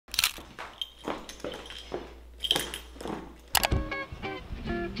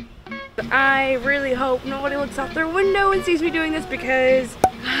I really hope nobody looks out their window and sees me doing this because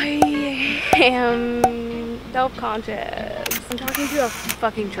I am self-conscious. I'm talking to a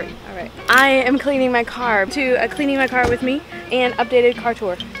fucking tree. All right. I am cleaning my car. Cleaning my car with me and updated car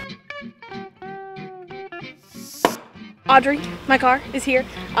tour. Audrey, my car, is here.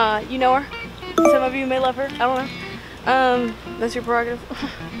 You know her. Some of you may love her. I don't know. That's your prerogative.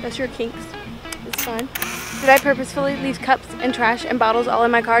 That's your kinks. It's fine. Did I purposefully leave cups and trash and bottles all in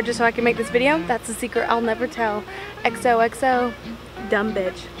my car just so I can make this video? That's a secret I'll never tell. XOXO. Dumb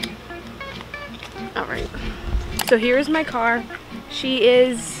bitch. Alright. So here is my car. She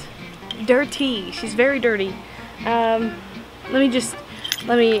is dirty. She's very dirty. Okay.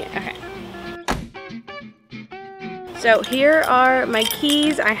 So here are my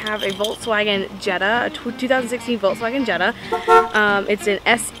keys. I have a Volkswagen Jetta, a 2016 Volkswagen Jetta. It's an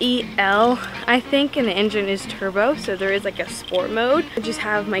SEL, I think, and the engine is turbo, so there is like a sport mode. I just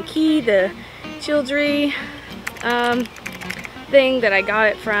have my key, the Childry thing that I got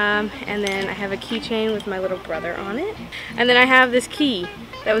it from, and then I have a keychain with my little brother on it. And then I have this key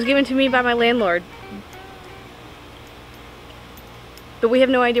that was given to me by my landlord. But we have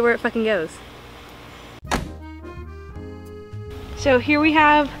no idea where it fucking goes. So here we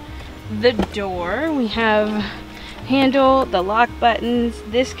have the door. We have handle, the lock buttons.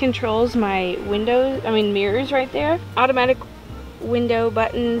 This controls my mirrors right there. Automatic window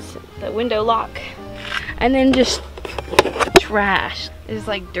buttons, the window lock. And then just trash. There's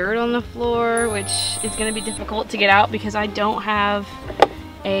like dirt on the floor, which is gonna be difficult to get out because I don't have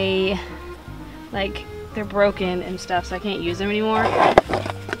they're broken and stuff, so I can't use them anymore.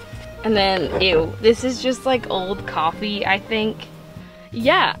 And then, ew, this is just like old coffee, I think.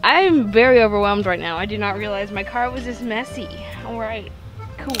 Yeah, I'm very overwhelmed right now. I did not realize my car was this messy. Alright,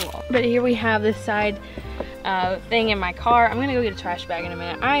 cool. But here we have this side thing in my car. I'm gonna go get a trash bag in a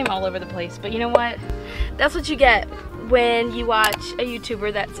minute. I am all over the place, but you know what? That's what you get when you watch a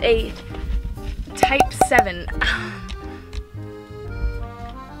YouTuber that's a type 7.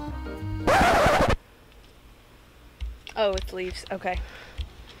 Oh, it's leaves. Okay.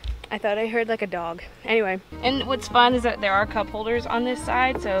 I thought I heard like a dog. Anyway, and what's fun is that there are cup holders on this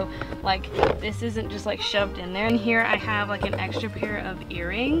side, so like this isn't just like shoved in there. And here I have like an extra pair of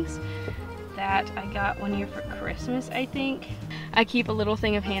earrings that I got one year for Christmas, I think. I keep a little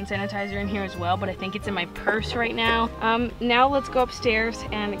thing of hand sanitizer in here as well, but I think it's in my purse right now. Now let's go upstairs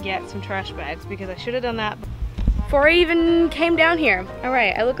and get some trash bags because I should have done that before I even came down here. All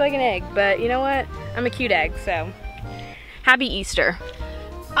right, I look like an egg, but you know what? I'm a cute egg, so happy Easter.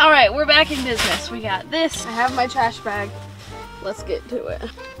 All right, we're back in business. We got this. I have my trash bag. Let's get to it.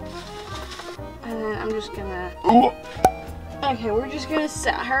 And then I'm just gonna... Okay, we're just gonna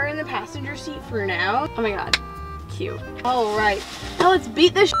set her in the passenger seat for now. Oh my god, cute. All right, now let's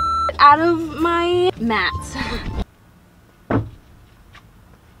beat the shit out of my mats.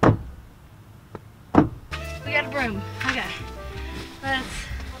 We got a broom. Okay, let's...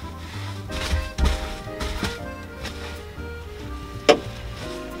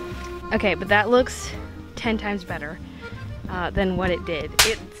 Okay, but that looks 10 times better than what it did.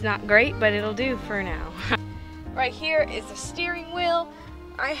 It's not great, but it'll do for now. Right here is the steering wheel.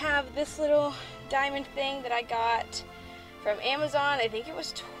 I have this little diamond thing that I got from Amazon. I think it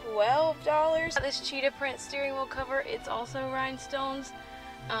was $12. This cheetah print steering wheel cover. It's also rhinestones.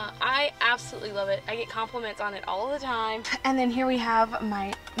 I absolutely love it. I get compliments on it all the time. And then here we have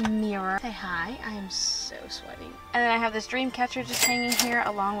my mirror. Say hi. I am so sweaty. And then I have this dream catcher just hanging here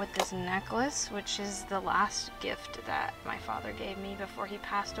along with this necklace, which is the last gift that my father gave me before he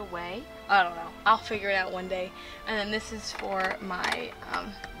passed away. I don't know. I'll figure it out one day. And then this is for my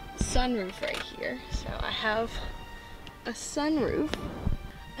sunroof right here. So I have a sunroof.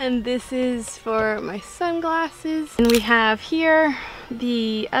 And this is for my sunglasses. And we have here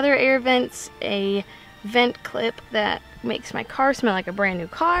the other air vents, a vent clip that makes my car smell like a brand new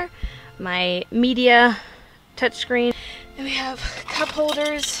car, my media touchscreen, and we have cup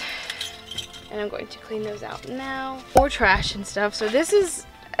holders, and I'm going to clean those out now. More trash and stuff. So this is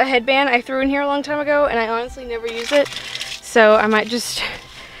a headband I threw in here a long time ago, and I honestly never use it, so I might just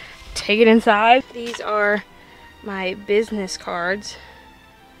take it inside. These are my business cards.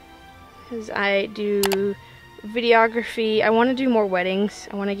 Because I do videography. I want to do more weddings.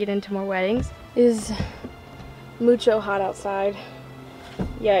 I want to get into more weddings. It is mucho hot outside.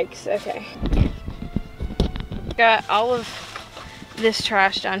 Yikes, okay. Got all of this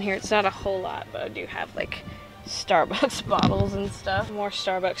trash down here. It's not a whole lot, but I do have like Starbucks bottles and stuff. More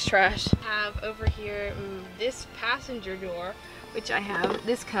Starbucks trash. I have over here this passenger door which I have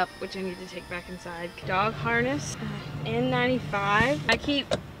this cup, which I need to take back inside. Dog harness, N95. I keep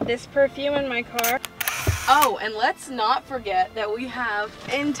this perfume in my car. Oh, and let's not forget that we have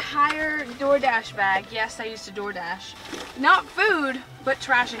an entire DoorDash bag. Yes, I used to DoorDash. Not food, but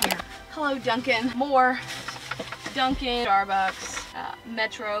trash in here. Hello, Dunkin'. More Dunkin', Starbucks,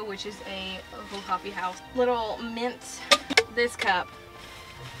 Metro, which is a local coffee house. Little mints, this cup,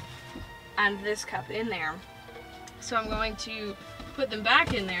 and this cup in there. So I'm going to put them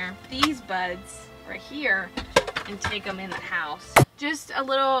back in there, these buds right here, and take them in the house. Just a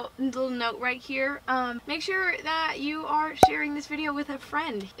little note right here. Make sure that you are sharing this video with a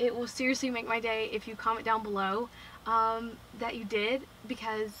friend. It will seriously make my day if you comment down below that you did,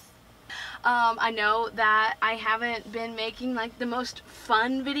 because I know that I haven't been making like the most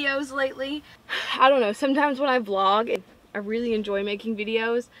fun videos lately. I don't know, sometimes when I vlog, I really enjoy making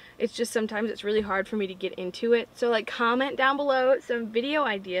videos. It's just sometimes it's really hard for me to get into it. So like comment down below some video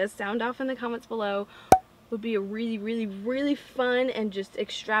ideas, sound off in the comments below. Would be a really fun and just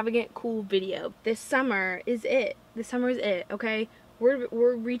extravagant cool video. This summer is it. This summer is it, okay?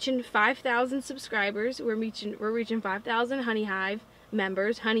 We're reaching 5,000 subscribers. We're reaching 5,000 Honey Hive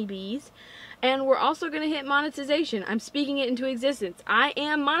members, honeybees, and we're also gonna hit monetization. I'm speaking it into existence. I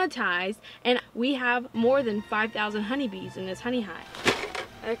am monetized, and we have more than 5,000 honeybees in this honey hive.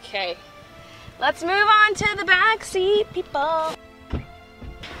 Okay, let's move on to the back seat, people.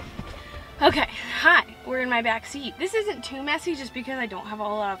 Okay, hi, we're in my back seat. This isn't too messy just because I don't have a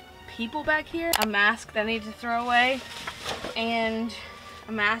lot of people back here. A mask that I need to throw away, and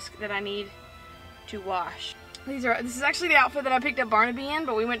a mask that I need to wash. This is actually the outfit that I picked up Barnaby in,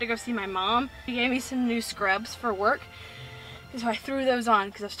 but we went to go see my mom. She gave me some new scrubs for work, and so I threw those on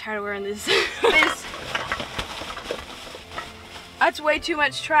because I was tired of wearing this. That's way too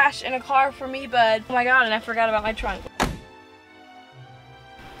much trash in a car for me, bud. Oh my god, and I forgot about my trunk.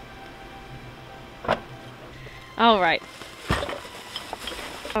 Alright,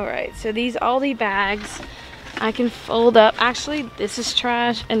 so these Aldi bags I can fold up. Actually, this is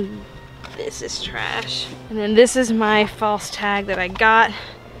trash, and this is trash. And then this is my false tag that I got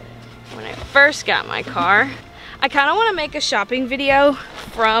when I first got my car. I kind of want to make a shopping video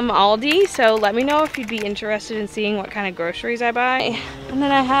from Aldi, so let me know if you'd be interested in seeing what kind of groceries I buy. And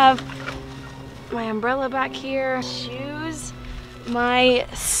then I have my umbrella back here, shoes, my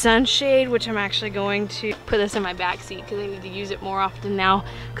sunshade, which I'm actually going to put this in my back seat because I need to use it more often now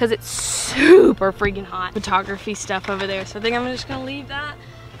because it's super freaking hot. Photography stuff over there, so I think I'm just gonna leave that.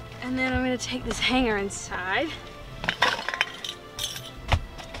 And then I'm gonna take this hanger inside.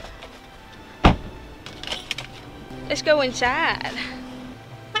 Let's go inside.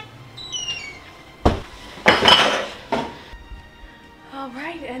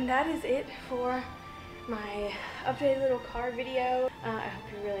 Alright, and that is it for my updated little car video. I hope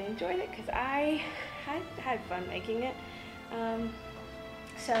you really enjoyed it because I had fun making it.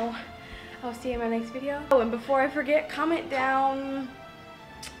 So I'll see you in my next video. Oh, and before I forget, comment down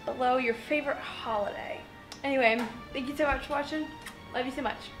below your favorite holiday. Anyway, thank you so much for watching. Love you so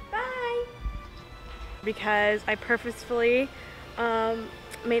much. Bye! Because I purposefully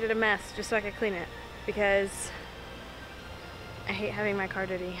made it a mess just so I could clean it. Because I hate having my car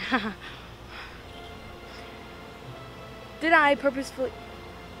dirty. Did I purposefully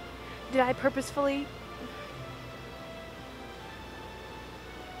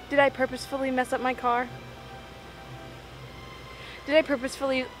mess up my car? Did I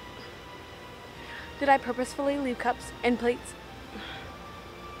purposefully leave cups and plates?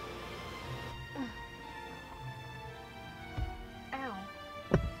 Ow.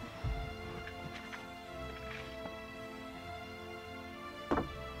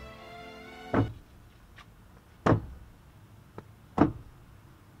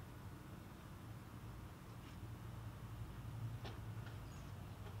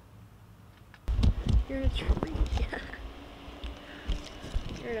 You're in a tree.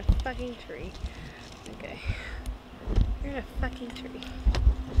 You're in a fucking tree. Okay. You're in a fucking tree.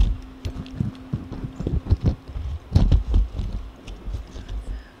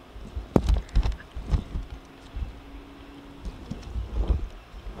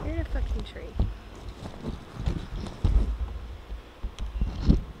 You're in a fucking tree.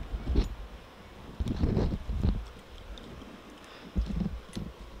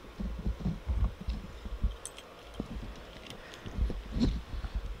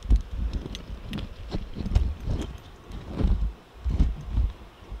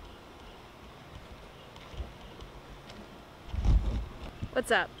 What's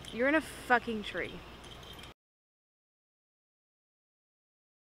up? You're in a fucking tree.